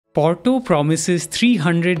Porto promises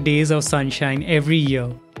 300 days of sunshine every year.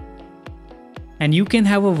 And you can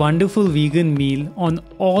have a wonderful vegan meal on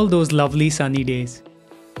all those lovely sunny days.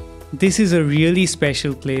 This is a really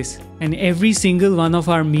special place, and every single one of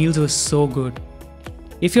our meals was so good.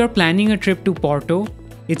 If you're planning a trip to Porto,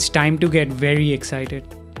 it's time to get very excited.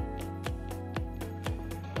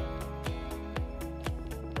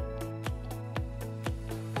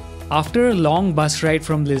 After a long bus ride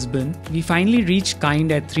from Lisbon, we finally reached Kind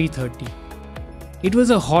at 3:30. It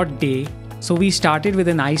was a hot day, so we started with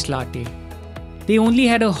an iced latte. They only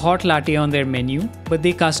had a hot latte on their menu, but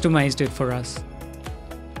they customized it for us.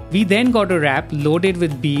 We then got a wrap loaded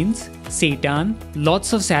with beans, seitan,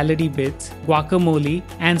 lots of salady bits, guacamole,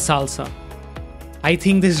 and salsa. I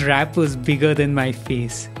think this wrap was bigger than my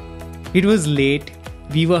face. It was late.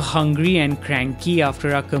 We were hungry and cranky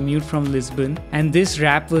after our commute from Lisbon, and this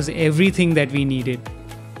wrap was everything that we needed.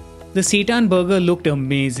 The seitan burger looked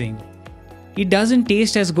amazing. It doesn't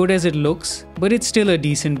taste as good as it looks, but it's still a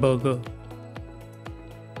decent burger.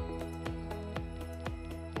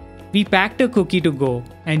 We packed a cookie to go,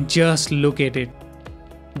 and just look at it.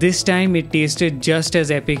 This time it tasted just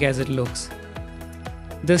as epic as it looks.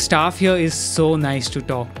 The staff here is so nice to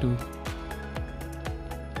talk to.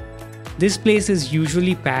 This place is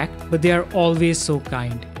usually packed, but they are always so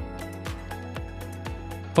kind.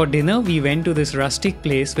 For dinner, we went to this rustic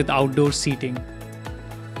place with outdoor seating.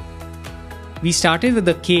 We started with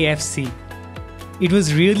the KFC. It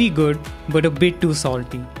was really good, but a bit too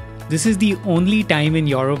salty. This is the only time in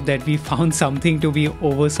Europe that we found something to be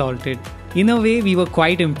oversalted. In a way, we were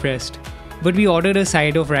quite impressed, but we ordered a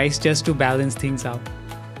side of rice just to balance things out.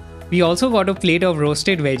 We also got a plate of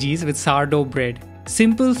roasted veggies with sourdough bread.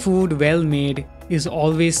 Simple food well made is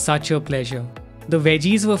always such a pleasure. The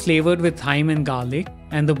veggies were flavored with thyme and garlic,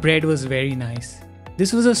 and the bread was very nice.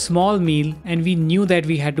 This was a small meal, and we knew that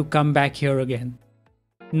we had to come back here again.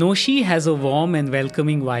 Noshi has a warm and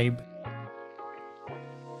welcoming vibe.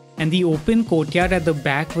 And the open courtyard at the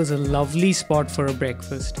back was a lovely spot for a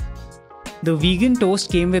breakfast. The vegan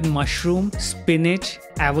toast came with mushroom, spinach,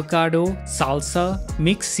 avocado, salsa,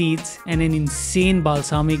 mixed seeds, and an insane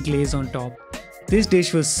balsamic glaze on top. This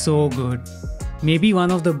dish was so good. Maybe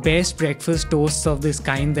one of the best breakfast toasts of this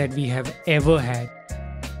kind that we have ever had.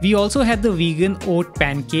 We also had the vegan oat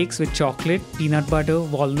pancakes with chocolate, peanut butter,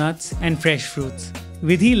 walnuts, and fresh fruits.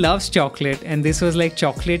 Vidhi loves chocolate, and this was like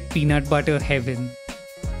chocolate peanut butter heaven.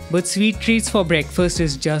 But sweet treats for breakfast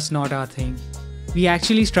is just not our thing. We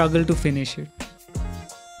actually struggled to finish it.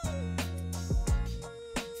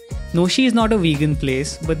 Noshi is not a vegan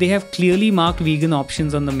place, but they have clearly marked vegan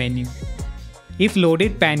options on the menu. If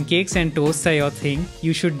loaded pancakes and toasts are your thing,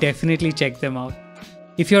 you should definitely check them out.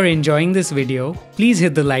 If you're enjoying this video, please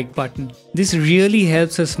hit the like button. This really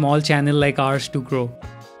helps a small channel like ours to grow.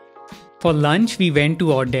 For lunch, we went to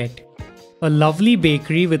Odete, a lovely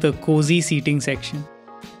bakery with a cozy seating section.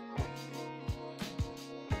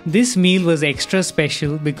 This meal was extra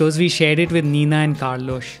special because we shared it with Nina and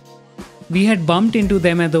Carlos. We had bumped into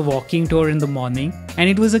them at the walking tour in the morning, and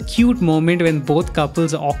it was a cute moment when both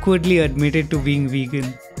couples awkwardly admitted to being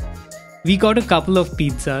vegan. We got a couple of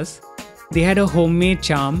pizzas. They had a homemade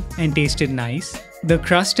charm and tasted nice. The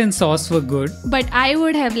crust and sauce were good, but I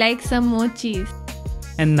would have liked some more cheese.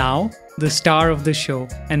 And now, the star of the show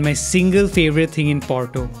and my single favorite thing in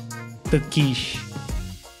Porto, the quiche.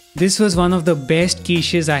 This was one of the best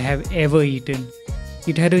quiches I have ever eaten.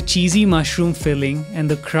 It had a cheesy mushroom filling, and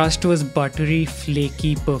the crust was buttery,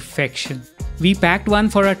 flaky perfection. We packed one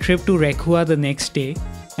for our trip to Rekhua the next day,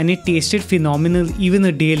 and it tasted phenomenal even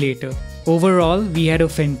a day later. Overall, we had a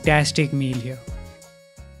fantastic meal here.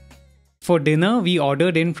 For dinner, we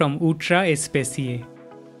ordered in from Outre Especie.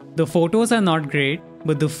 The photos are not great,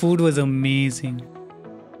 but the food was amazing.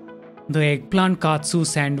 The eggplant katsu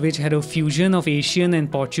sandwich had a fusion of Asian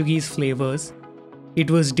and Portuguese flavors. It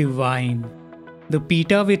was divine. The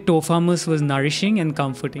pita with tofamus was nourishing and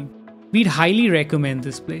comforting. We'd highly recommend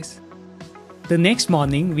this place. The next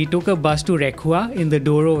morning, we took a bus to Rekhua in the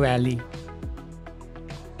Douro Valley.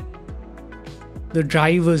 The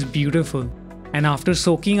drive was beautiful, and after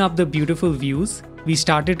soaking up the beautiful views, we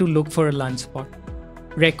started to look for a lunch spot.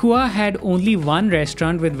 Rekhua had only one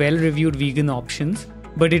restaurant with well-reviewed vegan options,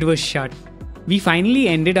 but it was shut. We finally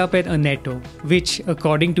ended up at Aneto, which,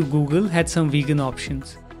 according to Google, had some vegan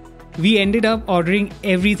options. We ended up ordering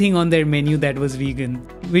everything on their menu that was vegan,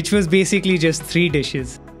 which was basically just 3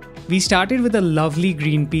 dishes. We started with a lovely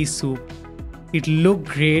green pea soup. It looked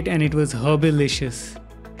great and it was herbalicious.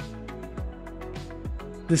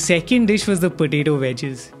 The second dish was the potato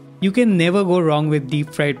wedges. You can never go wrong with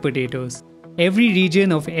deep fried potatoes. Every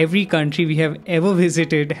region of every country we have ever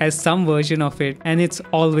visited has some version of it, and it's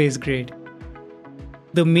always great.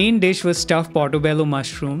 The main dish was stuffed portobello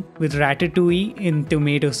mushroom with ratatouille in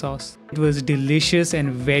tomato sauce. It was delicious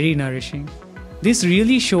and very nourishing. This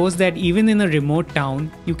really shows that even in a remote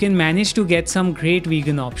town, you can manage to get some great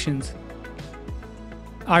vegan options.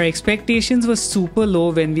 Our expectations were super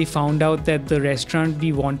low when we found out that the restaurant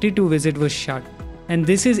we wanted to visit was shut. And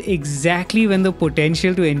this is exactly when the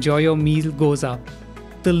potential to enjoy your meal goes up.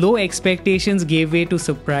 The low expectations gave way to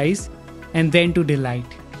surprise and then to delight.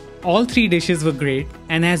 All 3 dishes were great,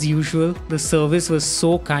 and as usual, the service was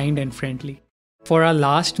so kind and friendly. For our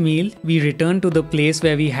last meal, we returned to the place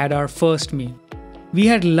where we had our first meal. We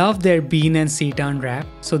had loved their bean and seitan wrap,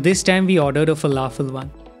 so this time we ordered a falafel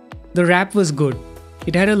one. The wrap was good.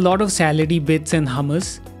 It had a lot of salady bits and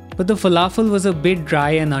hummus, but the falafel was a bit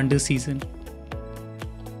dry and under-seasoned.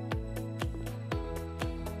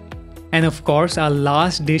 And of course, our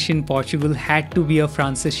last dish in Portugal had to be a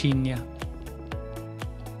francesinha.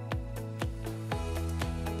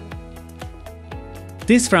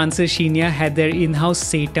 This francesinha had their in-house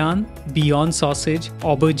seitan, beyond sausage,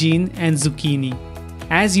 aubergine and zucchini.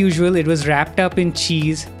 As usual, it was wrapped up in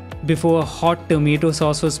cheese before a hot tomato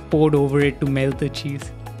sauce was poured over it to melt the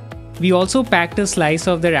cheese. We also packed a slice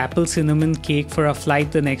of their apple cinnamon cake for our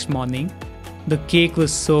flight the next morning. The cake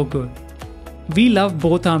was so good. We loved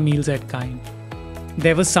both our meals at Kind.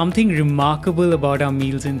 There was something remarkable about our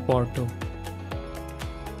meals in Porto.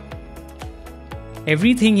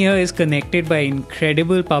 Everything here is connected by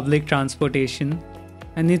incredible public transportation,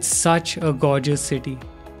 and it's such a gorgeous city.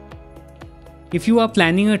 If you are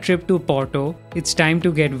planning a trip to Porto, it's time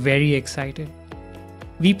to get very excited.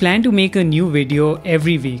 We plan to make a new video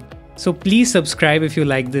every week, so please subscribe if you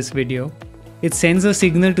like this video. It sends a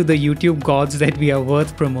signal to the YouTube gods that we are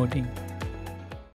worth promoting.